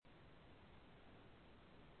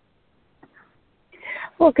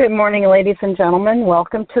Well, good morning, ladies and gentlemen.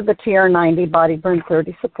 Welcome to the TR90 Body Burn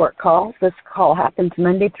 30 support call. This call happens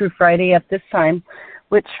Monday through Friday at this time,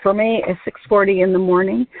 which for me is 6:40 in the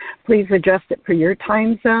morning. Please adjust it for your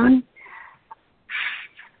time zone.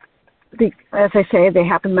 As I say, they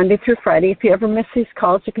happen Monday through Friday. If you ever miss these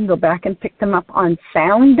calls, you can go back and pick them up on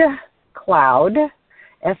SoundCloud,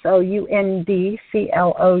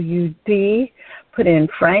 SoundCloud. Put in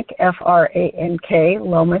Frank, Frank,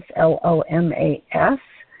 Lomas, Lomas,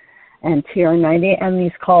 and TR90, and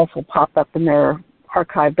these calls will pop up and they're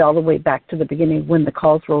archived all the way back to the beginning when the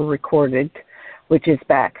calls were recorded, which is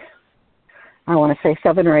back, I want to say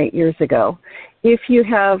 7 or 8 years ago. If you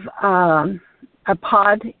have a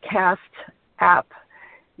podcast app,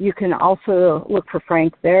 you can also look for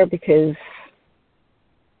Frank there because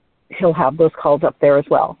he'll have those calls up there as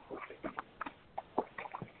well.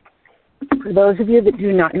 For those of you that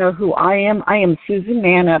do not know who I am Susan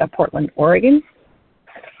Mann out of Portland, Oregon,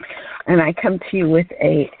 and I come to you with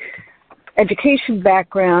a education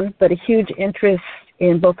background, but a huge interest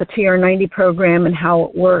in both the TR90 program and how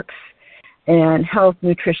it works, and health,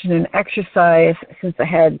 nutrition, and exercise, since I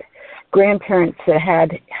had grandparents that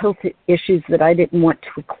had health issues that I didn't want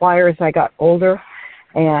to acquire as I got older.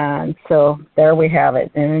 And so there we have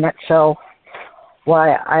it. In a nutshell,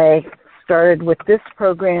 why I started with this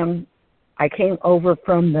program. I came over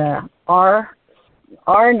from the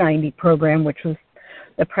R90 program, which was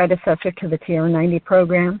the predecessor to the TR90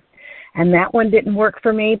 program. And that one didn't work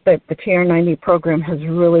for me, but the TR90 program has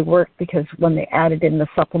really worked because when they added in the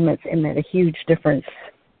supplements, it made a huge difference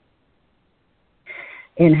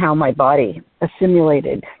in how my body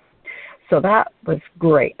assimilated. So that was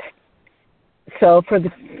great. So for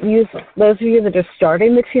those of you that are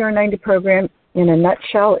starting the TR90 program, in a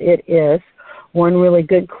nutshell, it is 1 really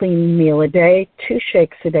good clean meal a day, 2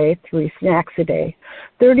 shakes a day, 3 snacks a day,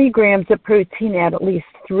 30 grams of protein at least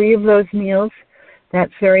 3 of those meals.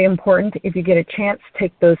 That's very important. If you get a chance,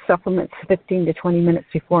 take those supplements 15 to 20 minutes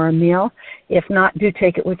before a meal. If not, do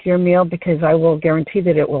take it with your meal because I will guarantee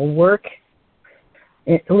that it will work.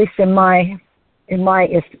 At least in my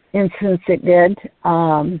instance, it did.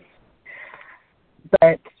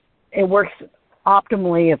 But it works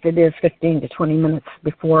optimally if it is 15 to 20 minutes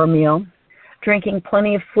before a meal. Drinking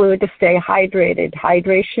plenty of fluid to stay hydrated.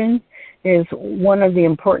 Hydration is one of the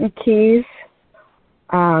important keys.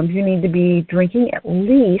 You need to be drinking at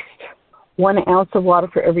least 1 ounce of water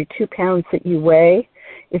for every 2 pounds that you weigh.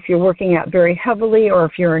 If you're working out very heavily or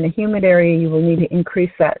if you're in a humid area, you will need to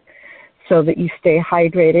increase that so that you stay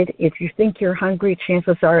hydrated. If you think you're hungry,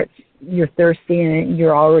 chances are you're thirsty and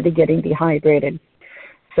you're already getting dehydrated.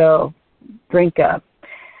 So drink up.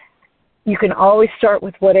 You can always start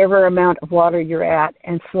with whatever amount of water you're at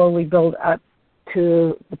and slowly build up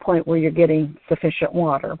to the point where you're getting sufficient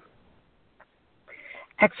water.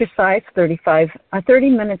 Exercise 30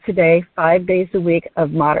 minutes a day, 5 days a week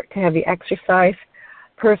of moderate to heavy exercise.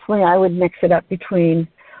 Personally, I would mix it up between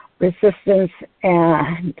resistance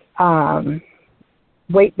and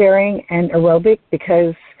weight bearing and aerobic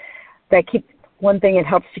because one thing, it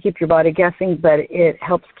helps to keep your body guessing, but it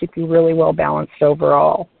helps keep you really well balanced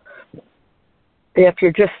overall. If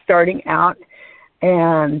you're just starting out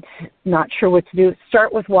and not sure what to do,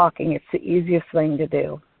 start with walking. It's the easiest thing to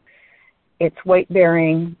do. It's weight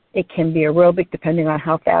bearing. It can be aerobic depending on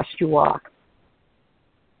how fast you walk.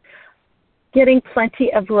 Getting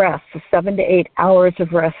plenty of rest, 7 to 8 hours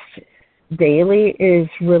of rest daily is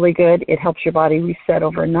really good. It helps your body reset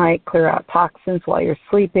overnight, clear out toxins while you're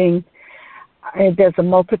sleeping. It does a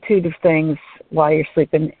multitude of things while you're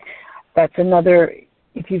sleeping. That's another,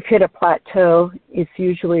 if you've hit a plateau, it's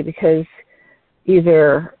usually because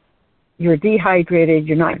either you're dehydrated,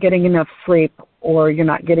 you're not getting enough sleep, or you're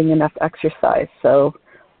not getting enough exercise. So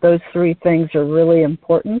those 3 things are really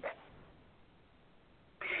important.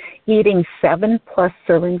 Eating 7+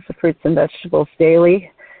 servings of fruits and vegetables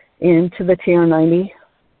daily into the TR90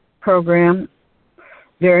 program.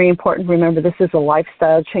 Very important. Remember, this is a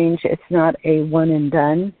lifestyle change. It's not a one and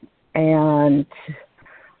done. And,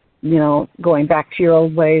 going back to your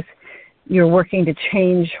old ways, you're working to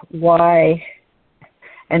change why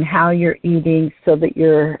and how you're eating so that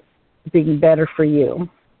you're being better for you.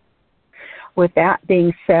 With that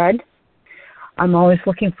being said, I'm always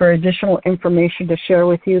looking for additional information to share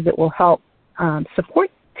with you that will help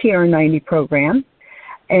support TR90 program.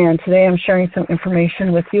 And today I'm sharing some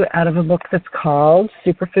information with you out of a book that's called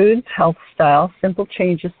Superfoods, Health Style, Simple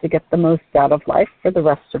Changes to Get the Most Out of Life for the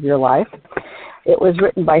Rest of Your Life. It was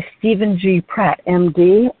written by Stephen G. Pratt,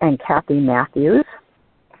 MD, and Kathy Matthews.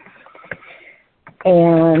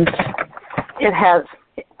 And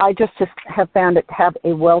I just have found it to have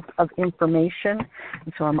a wealth of information,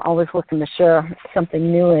 and so I'm always looking to share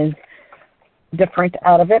something new and different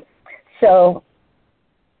out of it. So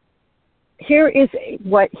here is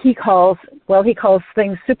what he calls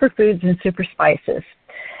things superfoods and super spices.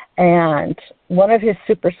 And one of his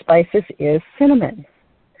super spices is cinnamon.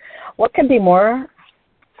 What can be more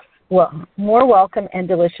welcome and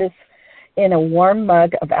delicious in a warm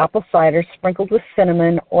mug of apple cider sprinkled with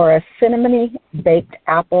cinnamon, or a cinnamony baked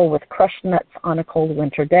apple with crushed nuts on a cold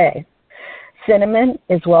winter day? Cinnamon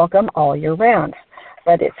is welcome all year round,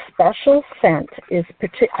 but its special scent is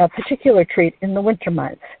a particular treat in the winter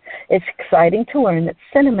months. It's exciting to learn that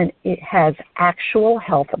cinnamon has actual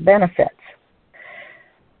health benefits.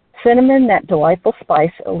 Cinnamon, that delightful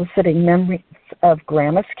spice eliciting memories of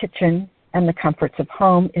Grandma's kitchen and the comforts of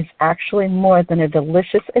home, is actually more than a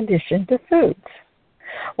delicious addition to foods.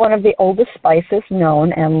 One of the oldest spices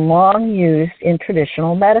known and long used in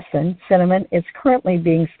traditional medicine, cinnamon is currently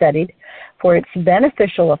being studied for its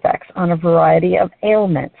beneficial effects on a variety of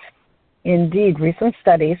ailments. Indeed, recent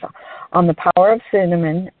studies on the power of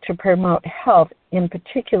cinnamon to promote health, in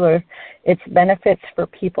particular its benefits for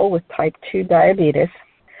people with type 2 diabetes,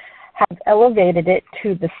 have elevated it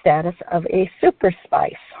to the status of a super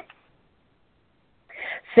spice.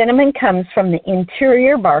 Cinnamon comes from the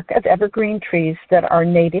interior bark of evergreen trees that are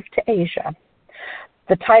native to Asia.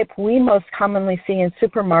 The type we most commonly see in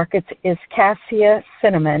supermarkets is Cassia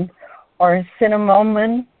cinnamon, or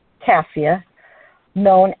Cinnamomum cassia,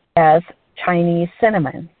 known as Chinese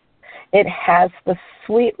cinnamon. It has the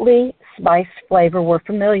sweetly spiced flavor we're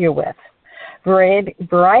familiar with.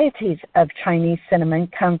 Varieties of Chinese cinnamon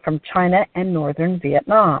come from China and northern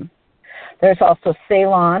Vietnam. There's also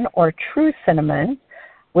Ceylon, or true cinnamon,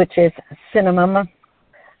 which is Cinnamomum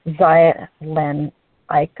xylenicum,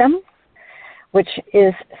 which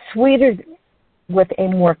is sweeter with a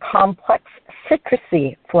more complex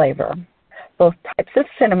citrusy flavor. Both types of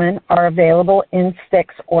cinnamon are available in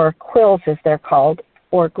sticks, or quills as they're called,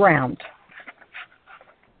 or ground.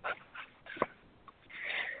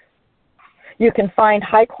 You can find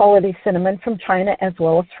high-quality cinnamon from China as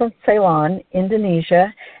well as from Ceylon,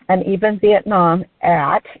 Indonesia, and even Vietnam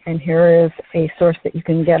at, and here is a source that you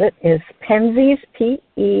can get it, is Penzeys,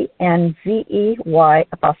 P-E-N-Z-E-Y'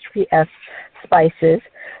 Spices.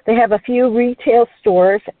 They have a few retail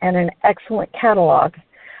stores and an excellent catalog.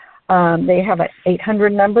 They have an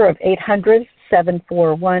 800 number of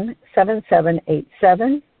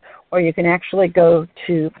 800-741-7787, or you can actually go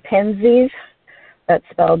to Penzeys. That's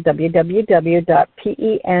spelled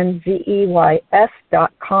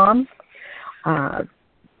www.penzeys.com.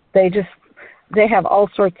 They have all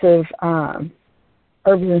sorts of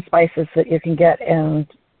herbs and spices that you can get, and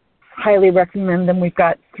highly recommend them. We've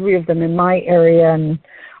got 3 of them in my area, and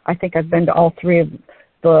I think I've been to all 3 of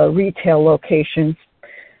the retail locations.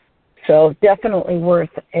 So definitely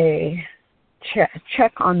worth a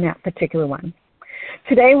check on that particular one.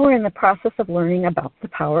 Today we're in the process of learning about the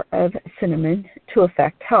power of cinnamon to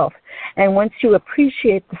affect health. And once you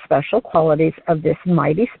appreciate the special qualities of this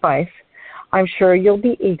mighty spice, I'm sure you'll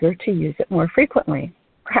be eager to use it more frequently.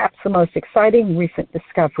 Perhaps the most exciting recent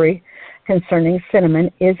discovery concerning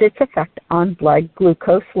cinnamon is its effect on blood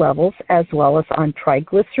glucose levels as well as on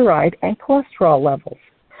triglyceride and cholesterol levels,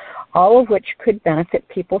 all of which could benefit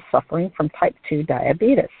people suffering from type 2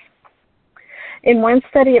 diabetes. In one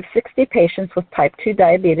study of 60 patients with type 2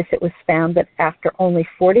 diabetes, it was found that after only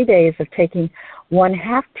 40 days of taking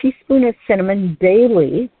 1/2 teaspoon of cinnamon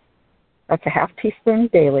daily, that's a 1/2 teaspoon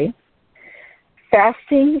daily,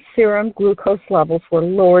 fasting serum glucose levels were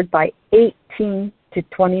lowered by 18 to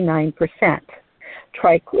 29%,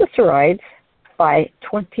 triglycerides by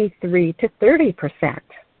 23 to 30%,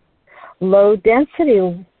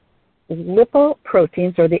 low-density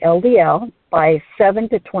lipoproteins, or the LDL, by 7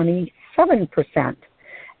 to 27%,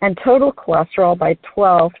 and total cholesterol by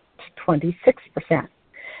 12 to 26%.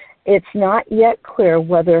 It's not yet clear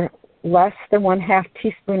whether less than 1/2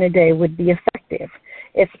 teaspoon a day would be effective.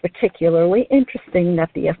 It's particularly interesting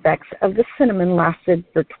that the effects of the cinnamon lasted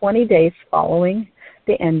for 20 days following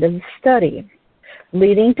the end of the study,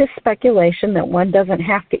 leading to speculation that one doesn't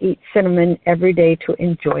have to eat cinnamon every day to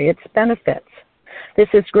enjoy its benefits.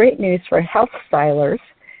 This is great news for health stylers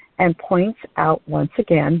and points out once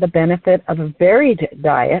again the benefit of a varied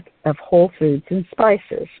diet of whole foods and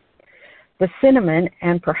spices. The cinnamon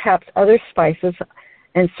and perhaps other spices,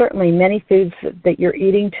 and certainly many foods that you're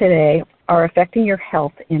eating today, are affecting your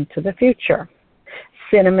health into the future.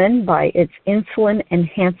 Cinnamon, by its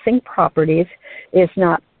insulin-enhancing properties, is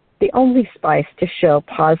not the only spice to show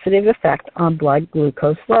positive effect on blood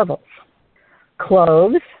glucose levels.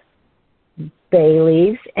 Cloves, bay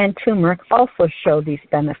leaves, and turmeric also show these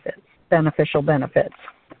beneficial benefits.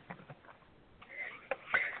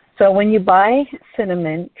 So when you buy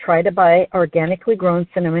cinnamon, try to buy organically grown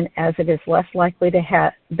cinnamon, as it is less likely to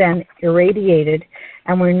have been irradiated,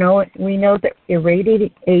 and we know that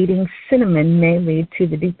irradiating cinnamon may lead to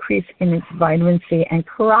the decrease in its vitamin C and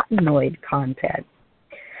carotenoid content.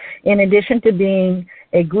 In addition to being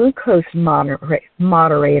a glucose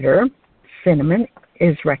moderator, cinnamon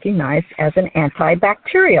is recognized as an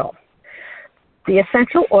antibacterial. The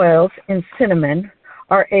essential oils in cinnamon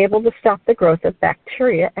are able to stop the growth of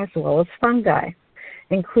bacteria as well as fungi,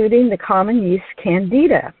 including the common yeast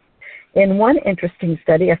Candida. In one interesting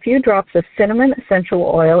study, a few drops of cinnamon essential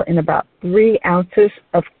oil in about 3 ounces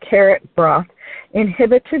of carrot broth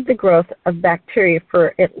inhibited the growth of bacteria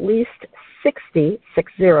for at least 60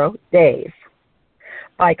 days.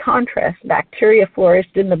 By contrast, bacteria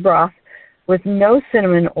flourished in the broth with no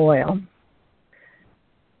cinnamon oil.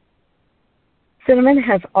 Cinnamon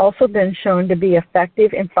has also been shown to be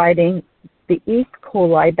effective in fighting the E.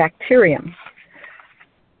 coli bacterium.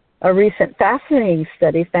 A recent fascinating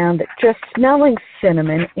study found that just smelling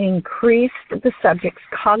cinnamon increased the subject's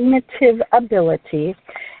cognitive ability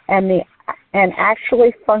and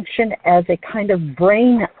actually functioned as a kind of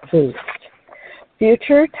brain boost.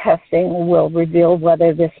 Future testing will reveal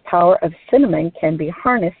whether this power of cinnamon can be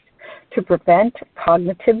harnessed to prevent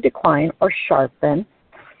cognitive decline or sharpen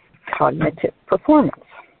cognitive performance.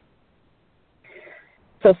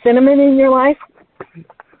 So cinnamon in your life,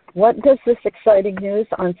 what does this exciting news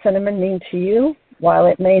on cinnamon mean to you? While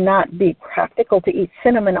it may not be practical to eat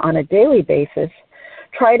cinnamon on a daily basis,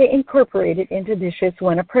 try to incorporate it into dishes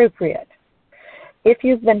when appropriate. If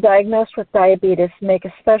you've been diagnosed with diabetes, make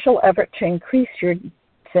a special effort to increase your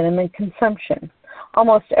cinnamon consumption.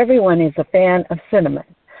 Almost everyone is a fan of cinnamon,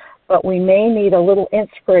 but we may need a little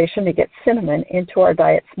inspiration to get cinnamon into our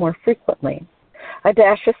diets more frequently. A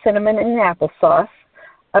dash of cinnamon in applesauce,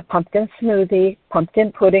 a pumpkin smoothie,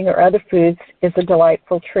 pumpkin pudding, or other foods is a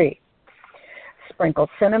delightful treat. Sprinkle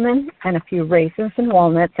cinnamon and a few raisins and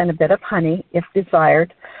walnuts and a bit of honey, if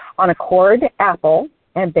desired, on a cored apple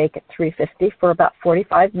and bake at 350 for about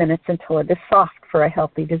 45 minutes until it is soft for a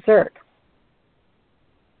healthy dessert.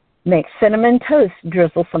 Make cinnamon toast.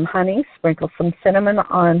 Drizzle some honey, sprinkle some cinnamon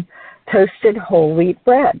on toasted whole wheat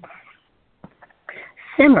bread.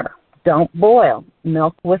 Simmer, don't boil.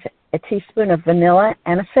 Milk with a teaspoon of vanilla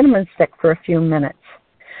and a cinnamon stick for a few minutes.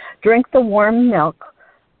 Drink the warm milk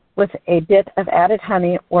with a bit of added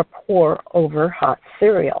honey or pour over hot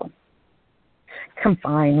cereal.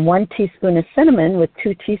 Combine 1 teaspoon of cinnamon with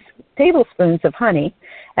 2 tablespoons of honey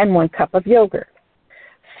and 1 cup of yogurt.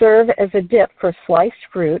 Serve as a dip for sliced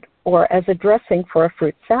fruit or as a dressing for a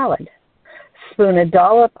fruit salad. Spoon a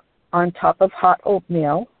dollop on top of hot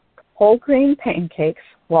oatmeal, whole grain pancakes,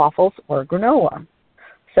 waffles, or granola.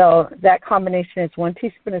 So that combination is 1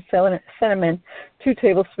 teaspoon of cinnamon, 2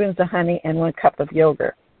 tablespoons of honey, and 1 cup of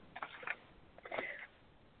yogurt.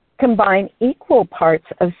 Combine equal parts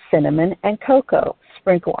of cinnamon and cocoa.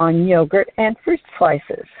 Sprinkle on yogurt and fruit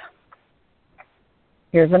slices.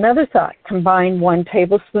 Here's another thought. Combine 1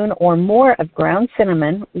 tablespoon or more of ground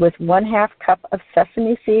cinnamon with 1/2 cup of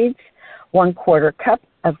sesame seeds, 1/4 cup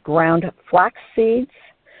of ground flax seeds,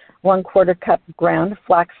 1/4 cup ground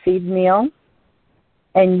flaxseed meal,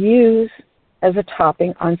 and use as a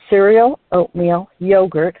topping on cereal, oatmeal,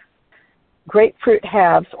 yogurt, grapefruit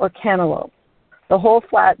halves, or cantaloupe. The whole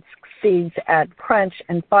flax seeds add crunch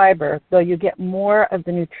and fiber, though you get more of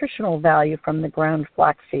the nutritional value from the ground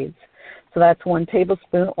flax seeds. So that's 1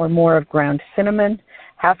 tablespoon or more of ground cinnamon,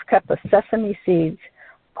 1/2 cup of sesame seeds,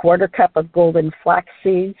 1/4 cup of golden flax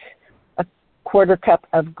seeds, 1/4 cup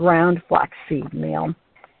of ground flaxseed meal.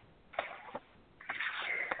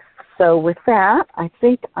 So with that, I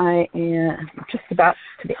think I am just about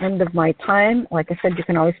to the end of my time. Like I said, you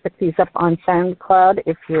can always pick these up on SoundCloud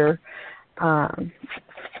if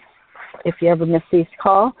you ever miss these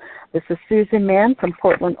calls. This is Susan Mann from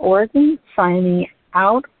Portland, Oregon, signing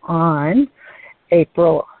out on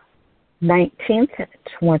April 19th,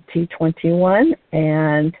 2021,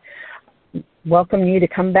 and welcome you to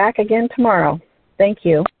come back again tomorrow. Thank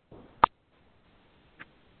you.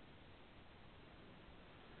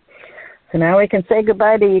 So now we can say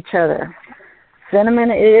goodbye to each other.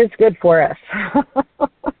 Cinnamon is good for us.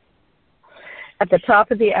 At the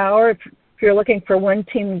top of the hour, if you're looking for One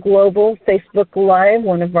Team Global Facebook Live,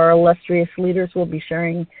 one of our illustrious leaders will be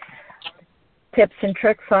sharing tips and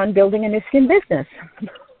tricks on building a Nu Skin business.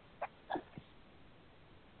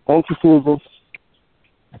 Thank you, Susan.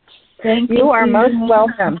 Thank you. You are most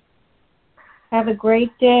welcome. Have a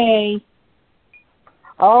great day.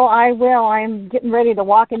 Oh, I will. I'm getting ready to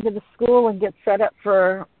walk into the school and get set up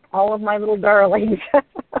for all of my little darlings.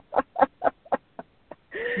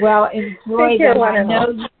 Well, enjoy them. I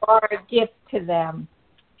know you are a gift to them.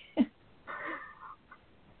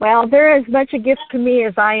 Well, they're as much a gift to me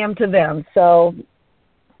as I am to them. So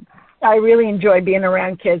I really enjoy being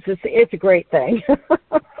around kids. It's a great thing.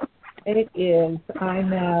 It is. I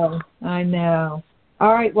know.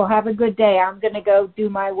 All right, well, have a good day. I'm going to go do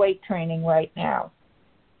my weight training right now.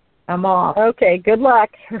 I'm off. Okay, good luck.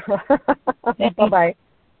 Bye-bye.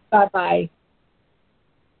 Bye-bye.